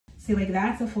See, like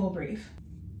that's a full brief.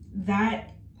 That,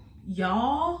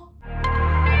 y'all.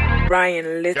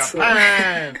 Brian Little.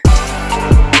 Japan.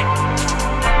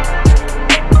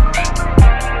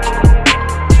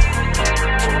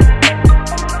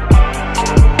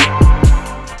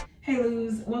 Hey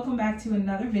Luz, welcome back to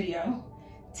another video.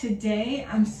 Today,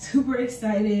 I'm super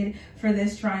excited for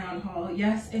this try on haul.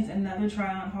 Yes, it's another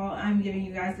try on haul. I'm giving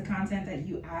you guys the content that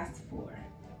you asked for.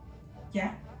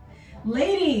 Yeah.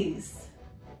 Ladies,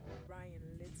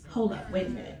 hold up, wait a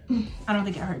minute. I don't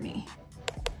think it heard me.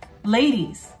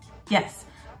 Ladies, yes,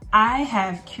 I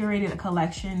have curated a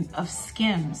collection of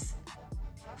Skims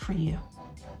for you.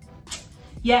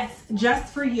 Yes,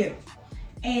 just for you.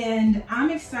 And I'm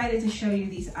excited to show you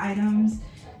these items.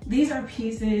 These are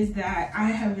pieces that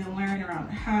I have been wearing around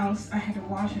the house. I had to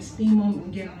wash and steam them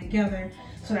and get them together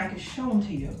so that I could show them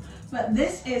to you. But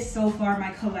this is so far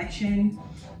my collection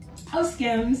of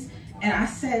Skims. And I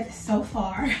said so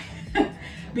far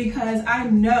because I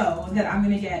know that I'm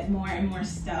gonna get more and more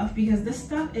stuff because this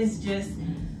stuff is just,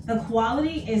 the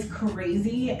quality is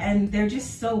crazy and they're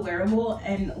just so wearable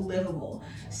and livable.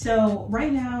 So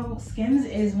right now, Skims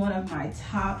is one of my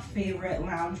top favorite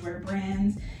loungewear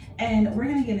brands and we're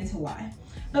gonna get into why.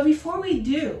 But before we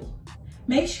do,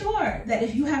 make sure that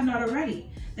if you have not already,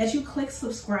 that you click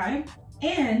subscribe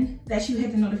and that you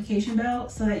hit the notification bell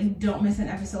so that you don't miss an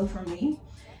episode from me.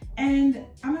 And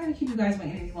I'm not gonna keep you guys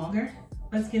waiting any longer.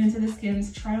 Let's get into the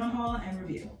Skims try on haul and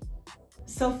review.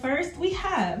 So first we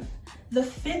have the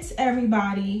Fits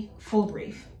Everybody full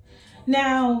brief.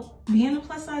 Now, being a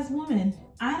plus size woman,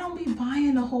 I don't be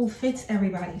buying the whole Fits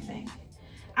Everybody thing.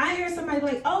 I hear somebody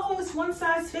like, oh, it's one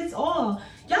size fits all.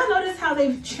 Y'all notice how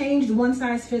they've changed one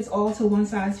size fits all to one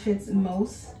size fits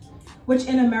most? Which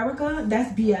in America,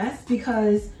 that's BS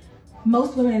because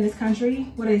most women in this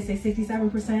country, what do they say,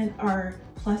 67% are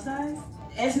plus size?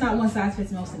 It's not one size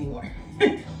fits most anymore.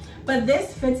 But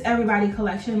this Fits Everybody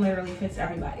collection literally fits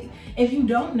everybody. If you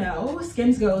don't know,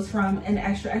 Skims goes from an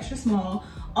extra, extra small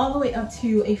all the way up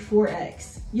to a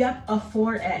 4X. Yep, a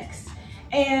 4X.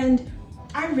 And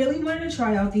I really wanted to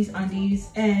try out these undies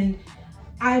and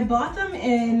I bought them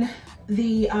in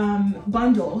the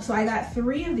bundle. So I got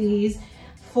 3 of these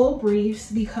full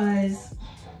briefs because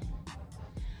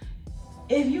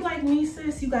if you like me,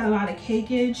 sis, you got a lot of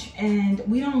cakeage and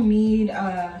we don't need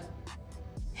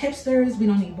hipsters, we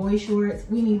don't need boy shorts.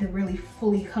 We need to really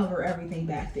fully cover everything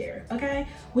back there, okay?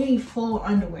 We need full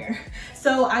underwear.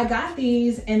 So I got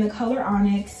these in the color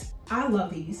Onyx. I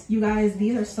love these. You guys,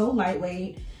 these are so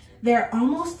lightweight. They're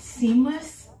almost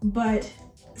seamless, but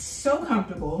so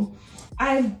comfortable.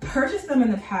 I've purchased them in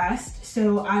the past,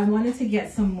 so I wanted to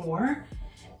get some more.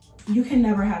 You can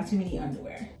never have too many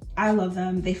underwear. I love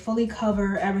them. They fully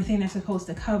cover everything they're supposed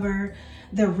to cover.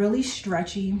 They're really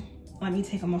stretchy. Let me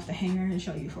take them off the hanger and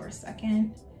show you for a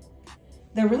second.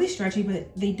 They're really stretchy,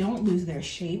 but they don't lose their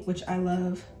shape, which I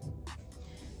love.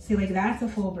 See, like that's a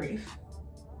full brief.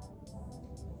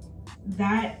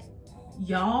 That,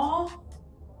 y'all,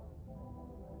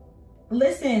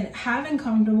 listen, having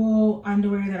comfortable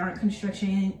underwear that aren't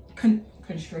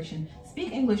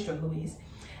speak English, Joy Louise.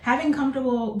 Having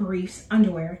comfortable briefs,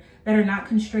 underwear that are not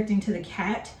constricting to the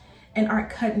cat and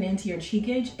aren't cutting into your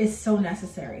cheekage is so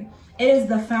necessary. It is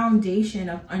the foundation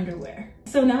of underwear.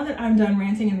 So now that I'm done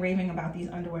ranting and raving about these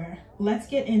underwear, let's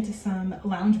get into some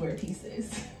loungewear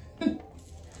pieces.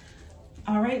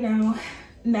 All right, now,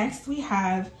 next we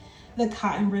have the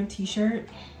cotton rib t-shirt.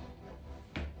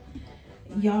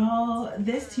 Y'all,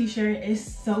 this t-shirt is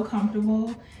so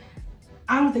comfortable.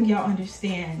 I don't think y'all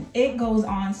understand. It goes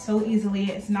on so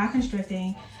easily. It's not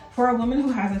constricting. For a woman who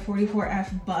has a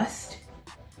 44F bust,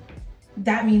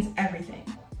 that means everything.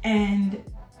 And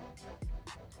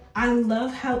I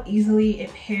love how easily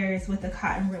it pairs with the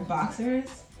cotton rib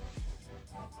boxers.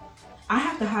 I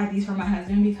have to hide these from my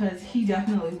husband because he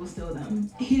definitely will steal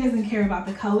them. He doesn't care about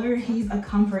the color. He's a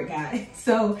comfort guy.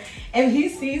 So if he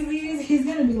sees these, he's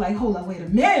gonna be like, hold up, wait a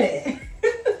minute.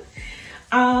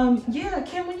 Yeah,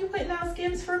 Kim, when you putting out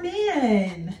Skims for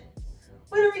men?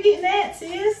 When are we getting that,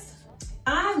 sis?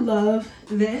 I love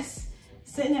this.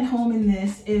 Sitting at home in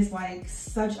this is like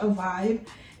such a vibe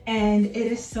and it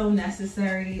is so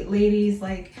necessary. Ladies,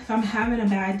 like if I'm having a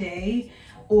bad day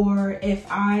or if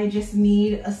I just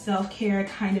need a self-care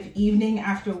kind of evening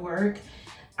after work,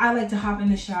 I like to hop in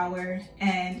the shower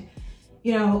and,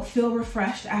 you know, feel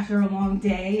refreshed after a long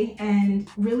day. And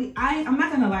really, I'm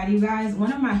not gonna lie to you guys,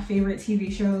 one of my favorite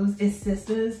TV shows is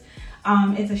Sisters.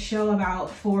 It's a show about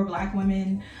 4 Black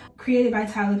women created by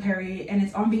Tyler Perry and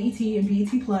it's on BET and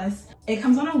BET Plus. It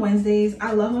comes on Wednesdays.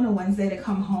 I love on a Wednesday to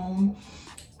come home.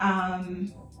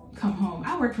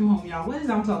 I work from home, y'all. What is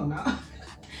I'm talking about?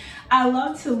 I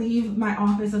love to leave my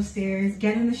office upstairs,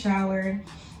 get in the shower,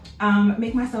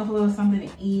 make myself a little something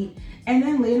to eat, and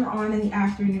then later on in the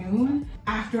afternoon,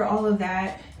 after all of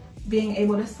that, being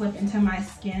able to slip into my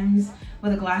Skims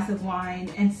with a glass of wine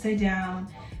and sit down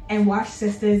and watch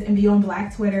Sisters and be on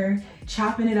Black Twitter,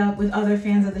 chopping it up with other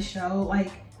fans of the show.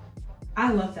 Like,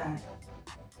 I love that.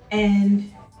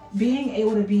 And being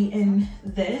able to be in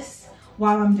this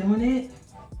while I'm doing it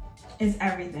is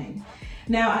everything.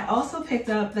 Now, I also picked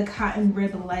up the cotton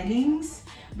rib leggings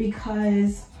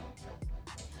because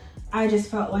I just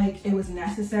felt like it was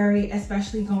necessary,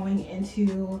 especially going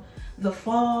into the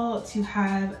fall, to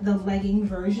have the legging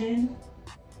version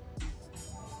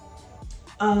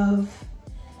of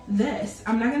this.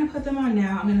 I'm not gonna put them on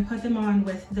now. I'm gonna put them on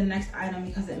with the next item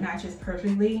because it matches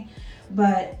perfectly.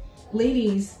 But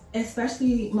ladies,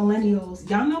 especially millennials,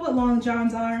 y'all know what long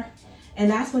johns are, and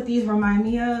that's what these remind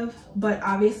me of. But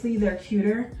obviously they're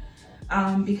cuter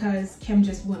because Kim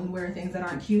just wouldn't wear things that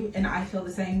aren't cute, and I feel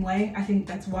the same way. I think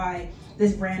that's why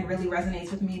this brand really resonates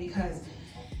with me, because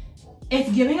it's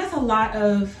giving us a lot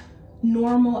of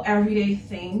normal everyday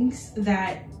things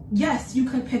that, yes, you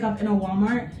could pick up in a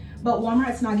Walmart, but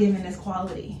Walmart's not giving this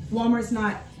quality. Walmart's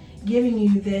not giving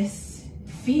you this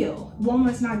feel.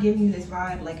 Walmart's not giving you this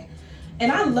vibe. Like,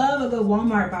 and I love a good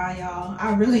Walmart buy, y'all.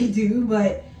 I really do,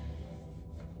 but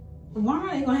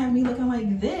Walmart ain't gonna have me looking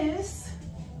like this.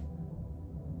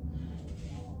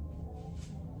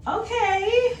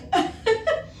 Okay.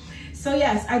 So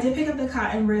yes, I did pick up the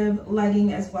cotton rib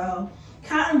legging as well.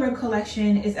 Cotton rib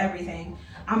collection is everything.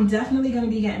 I'm definitely gonna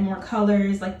be getting more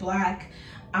colors like black.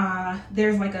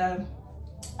 There's like a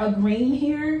green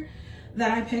here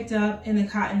that I picked up in the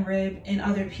cotton rib in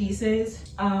other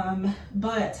pieces.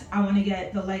 But I wanna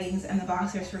get the leggings and the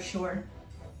boxers for sure.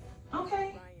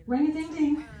 Okay, ring a ding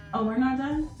ding. Oh, we're not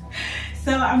done?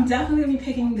 So I'm definitely gonna be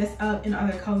picking this up in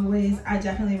other colorways. I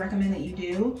definitely recommend that you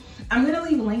do. I'm gonna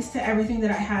leave links to everything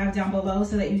that I have down below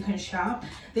so that you can shop.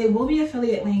 They will be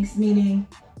affiliate links, meaning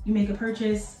you make a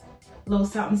purchase, Low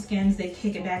Salt and Skims, they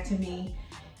kick it back to me.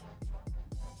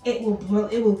 It will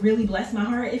really bless my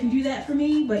heart if you do that for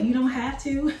me, but you don't have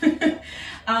to.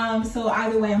 So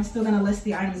either way, I'm still gonna list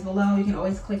the items below. You can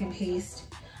always click and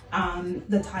paste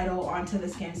the title onto the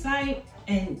Skims site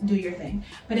and do your thing.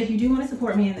 But if you do want to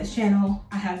support me in this channel,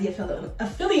 I have the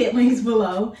affiliate links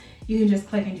below. You can just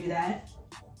click and do that.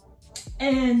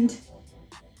 And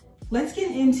let's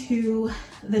get into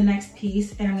the next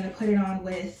piece, and I'm going to put it on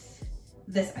with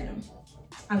this item.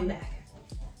 I'll be back.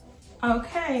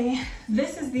 Okay,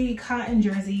 this is the cotton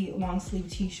jersey long sleeve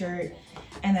t-shirt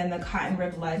and then the cotton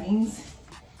rib leggings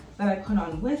that I put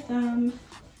on with them,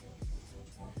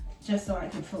 just so I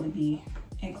can fully be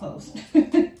enclosed.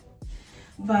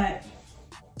 But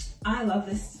I love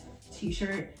this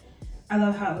t-shirt. I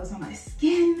love how it looks on my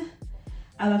skin.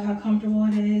 I love how comfortable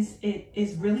it is. It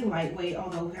is really lightweight,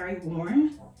 although very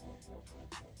warm.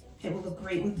 It will look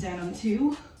great with denim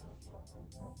too.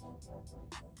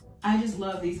 I just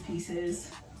love these pieces.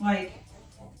 Like,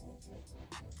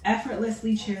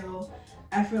 effortlessly chill,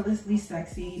 effortlessly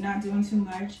sexy, not doing too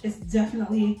much. It's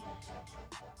definitely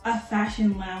a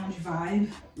fashion lounge vibe,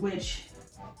 which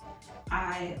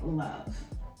I love.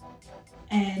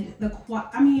 And the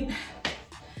quality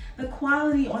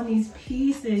on these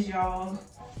pieces, y'all.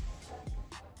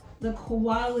 The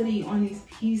quality on these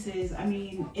pieces, I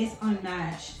mean, it's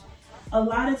unmatched. A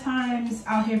lot of times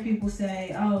I'll hear people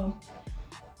say, oh,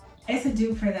 it's a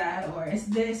dupe for that, or it's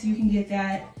this, you can get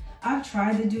that. I've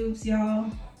tried the dupes, y'all.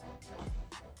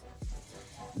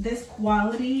 This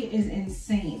quality is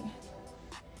insane.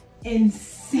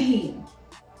 Insane.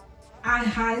 I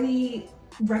highly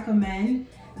recommend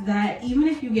that even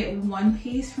if you get one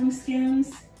piece from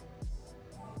Skims,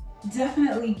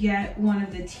 definitely get one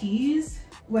of the tees,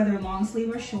 whether long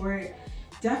sleeve or short.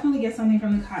 Definitely get something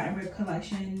from the cotton rib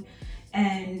collection.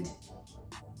 And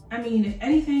I mean, if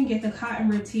anything, get the cotton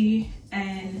rib tee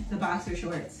and the boxer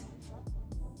shorts.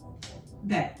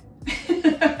 Bet.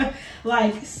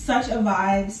 Like, such a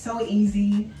vibe, so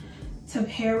easy to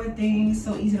pair with things,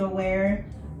 so easy to wear.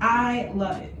 I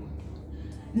love it.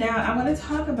 Now I'm going to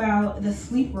talk about the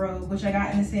sleep robe, which I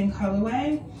got in the same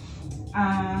colorway.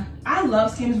 I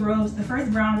love Skims robes. The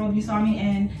first brown robe you saw me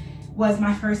in was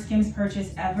my first Skims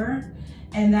purchase ever,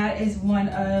 and that is one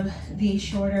of the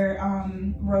shorter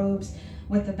robes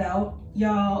with the belt.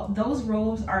 Y'all, those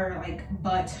robes are like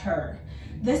butter.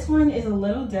 This one is a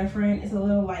little different. It's a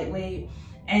little lightweight,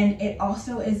 and it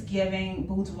also is giving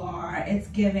boudoir. It's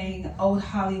giving old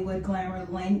Hollywood glamour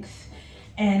length.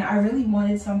 And I really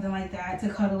wanted something like that to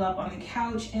cuddle up on the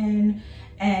couch in,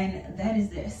 and that is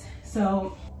this.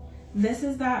 So This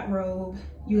is that robe.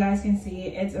 You guys can see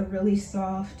it's a really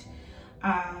soft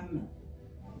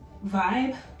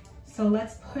vibe. So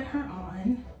let's put her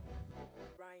on.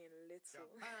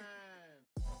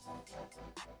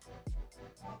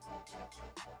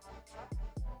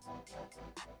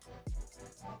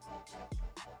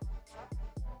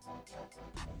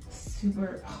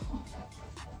 Super, oh,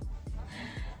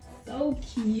 so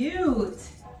cute.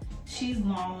 She's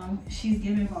long, she's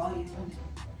giving volume,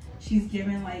 she's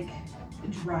giving like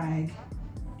drag.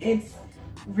 It's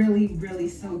really, really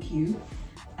so cute,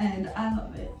 and I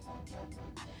love it.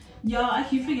 Y'all, I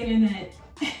keep forgetting that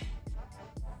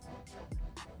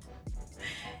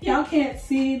y'all can't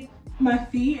see my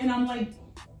feet, and I'm like,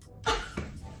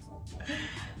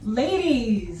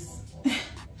 ladies,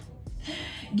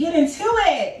 get into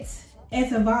it.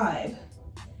 It's a vibe.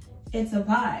 It's a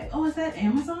vibe. Oh, is that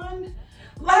Amazon?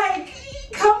 Like,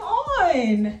 come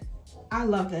on. I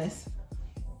love this.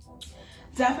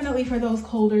 Definitely for those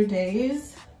colder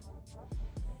days.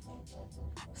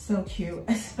 So cute.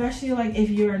 Especially like if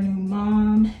you're a new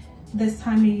mom this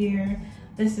time of year.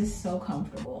 This is so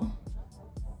comfortable.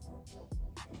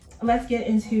 Let's get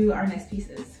into our next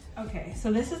pieces. Okay, so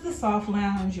this is the soft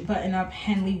lounge button-up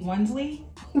Henley onesie.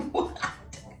 What?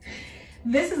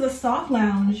 This is a soft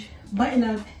lounge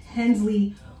button-up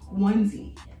Hensley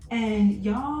onesie, and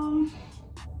y'all,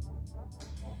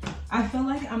 I feel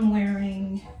like I'm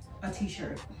wearing a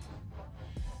t-shirt.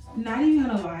 Not even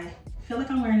gonna lie, I feel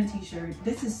like I'm wearing a t-shirt.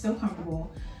 This is so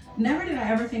comfortable. Never did I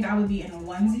ever think I would be in a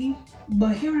onesie,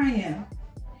 but here I am.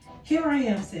 Here I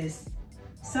am, sis.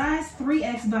 Size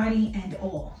 3X body and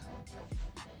all.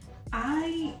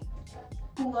 I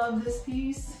love this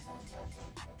piece.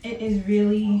 It is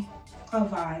really a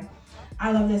vibe.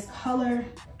 I love this color.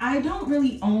 I don't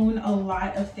really own a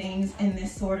lot of things in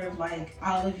this sort of like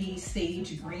olivey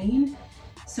sage green.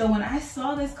 So when I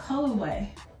saw this colorway,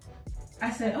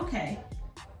 I said, okay.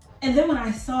 And then when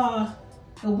I saw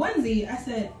the onesie, I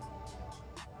said,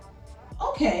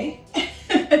 okay.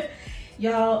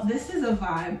 Y'all, this is a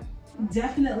vibe.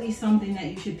 Definitely something that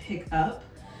you should pick up.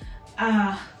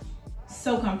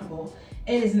 So comfortable.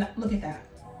 It is not, look at that.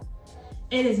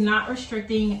 It is not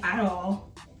restricting at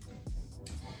all.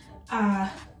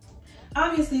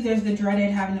 Obviously there's the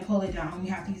dreaded having to pull it down when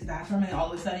you have to use the bathroom and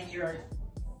all of a sudden you're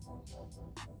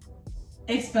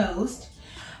exposed,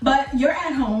 but you're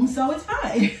at home, so it's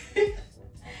fine.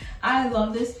 I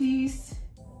love this piece.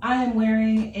 I am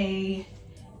wearing a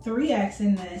 3X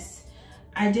in this.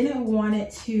 I didn't want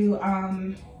it to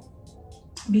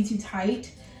be too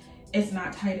tight. It's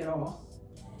not tight at all.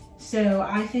 So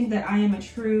I think that I am a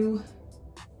true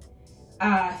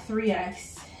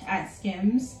 3X at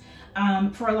Skims.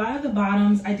 For a lot of the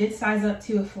bottoms, I did size up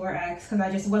to a 4X because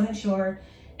I just wasn't sure.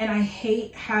 And I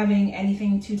hate having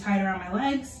anything too tight around my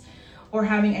legs or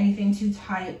having anything too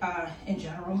tight in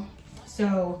general.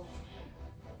 So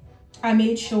I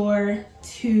made sure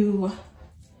to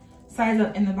size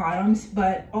up in the bottoms,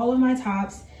 but all of my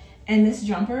tops and this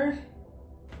jumper,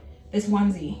 this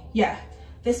onesie, yeah,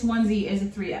 this onesie is a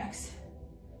 3X.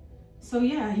 So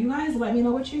yeah, you guys let me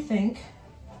know what you think.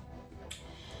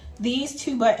 These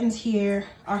two buttons here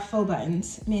are faux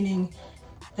buttons, meaning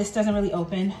this doesn't really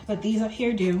open, but these up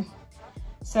here do.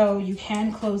 So you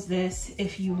can close this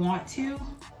if you want to.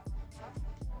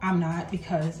 I'm not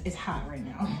because it's hot right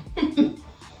now.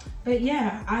 But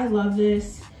yeah, I love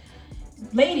this.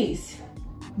 Ladies,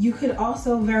 you could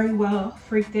also very well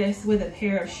freak this with a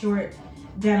pair of short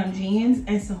denim jeans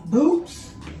and some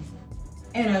boots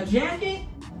and a jacket.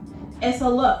 It's a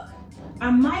look.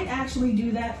 I might actually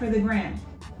do that for the gram.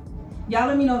 Y'all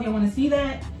let me know if y'all want to see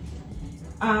that.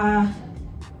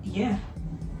 Yeah,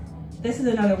 this is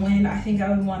another win. I think I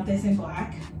would want this in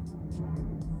black.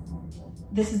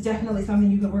 This is definitely something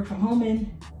you could work from home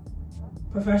in.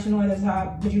 Professional at the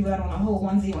top, but you got on a whole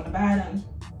onesie on the bottom.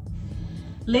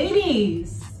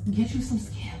 Ladies, get you some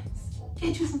Skims.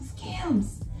 Get you some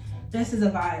Skims. This is a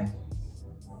vibe.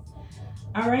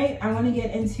 All right, I want to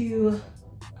get into,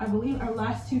 I believe, our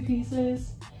last two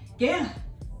pieces. Yeah,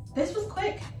 this was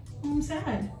quick. I'm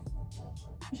sad.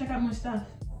 Wish I got more stuff.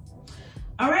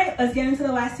 All right, let's get into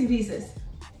the last two pieces.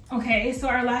 Okay, so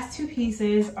our last two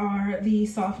pieces are the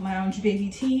soft lounge baby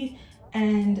tee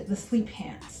and the sleep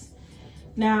pants.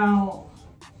 Now,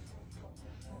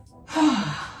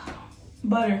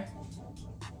 butter.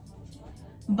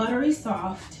 Buttery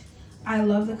soft. I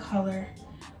love the color.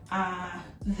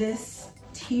 This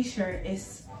t-shirt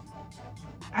is,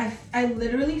 I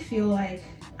literally feel like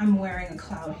I'm wearing a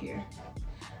cloud here.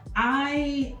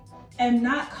 I am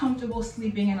not comfortable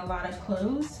sleeping in a lot of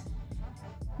clothes,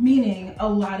 meaning a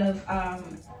lot of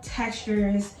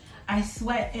textures. I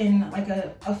sweat in like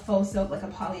a faux silk, like a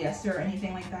polyester or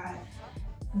anything like that.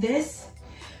 This,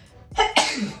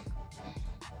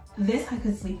 this I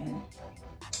could sleep in,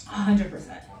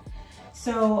 100%.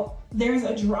 So there's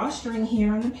a drawstring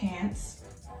here on the pants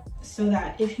so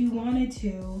that if you wanted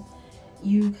to,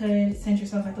 you could cinch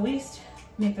yourself at the waist,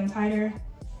 make them tighter.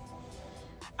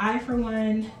 I, for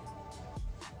one,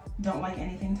 don't like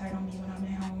anything tight on me when I'm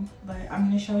at home, but I'm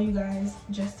gonna show you guys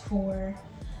just for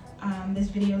this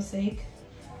video's sake.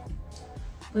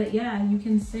 But yeah, you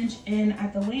can cinch in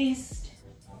at the waist.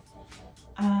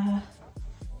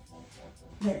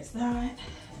 There's that.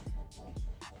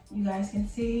 You guys can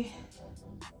see.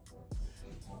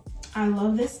 I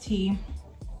love this tee.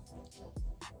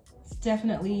 It's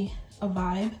definitely a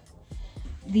vibe.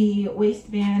 The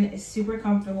waistband is super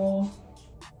comfortable.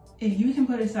 If you can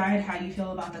put aside how you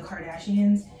feel about the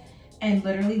Kardashians and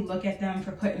literally look at them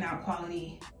for putting out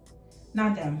quality,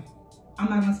 not them, I'm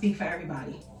not gonna speak for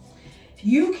everybody. If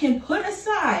you can put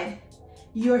aside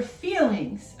your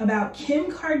feelings about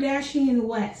Kim Kardashian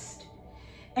West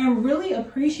and really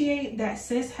appreciate that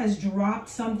sis has dropped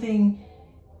something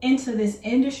into this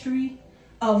industry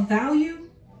of value,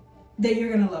 then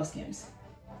you're gonna love Skims.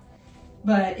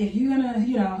 But if you're gonna,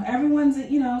 you know, everyone's,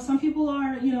 you know, some people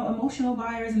are, you know, emotional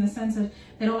buyers in the sense of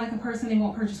they don't like a person, they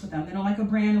won't purchase with them. They don't like a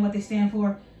brand and what they stand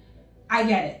for. I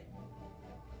get it.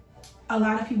 A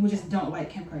lot of people just don't like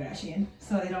Kim Kardashian,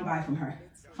 so they don't buy from her.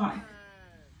 Fine.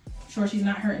 Sure, she's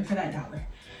not hurting for that dollar.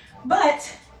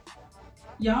 But,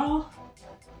 y'all,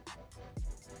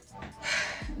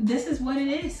 this is what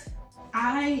it is.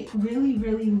 I really,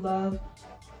 really love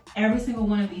every single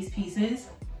one of these pieces.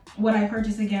 Would I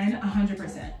purchase again?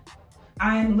 100%.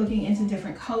 I'm looking into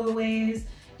different colorways.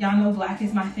 Y'all know black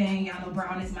is my thing. Y'all know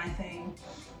brown is my thing.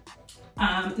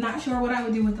 Not sure what I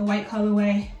would do with the white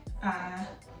colorway.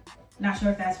 Not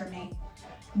sure if that's for me.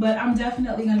 But I'm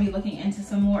definitely going to be looking into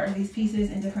some more of these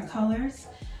pieces in different colors.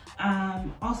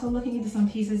 Also looking into some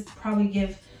pieces to probably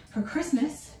give for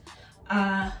Christmas.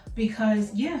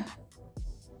 Because, yeah.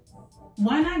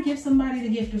 Why not give somebody the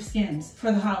gift of Skims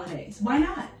for the holidays? Why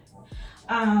not?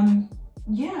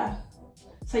 Yeah.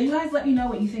 So you guys let me know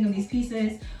what you think of these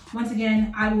pieces. Once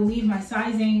again, I will leave my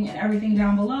sizing and everything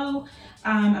down below.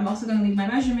 I'm also going to leave my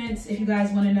measurements if you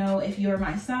guys want to know if you're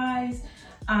my size.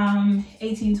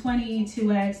 18, 20,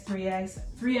 2X, 3X,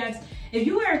 3X. If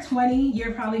you wear 20,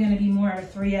 you're probably going to be more of a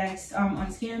 3X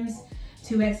on Skims,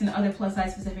 2X and other plus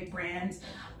size specific brands.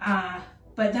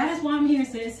 But that is why I'm here,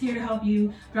 sis, here to help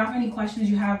you. Drop any questions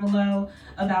you have below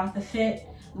about the fit,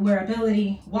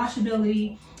 wearability,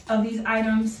 washability of these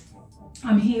items.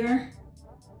 I'm here,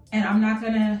 and I'm not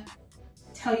gonna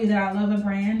tell you that I love a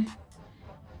brand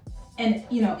and,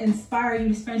 you know, inspire you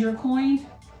to spend your coin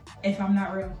if I'm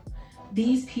not real.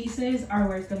 These pieces are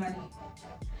worth the money.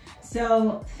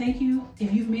 So thank you.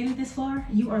 If you've made it this far,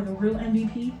 you are the real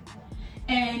MVP.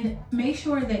 And make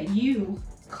sure that you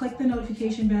click the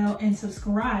notification bell and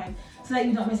subscribe so that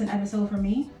you don't miss an episode from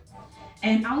me.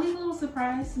 And I'll leave a little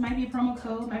surprise. Might be a promo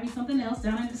code, might be something else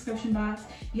down in the description box.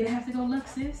 You're gonna have to go look,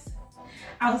 sis.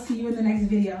 I'll see you in the next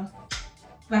video.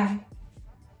 Bye.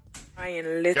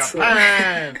 Brian Little.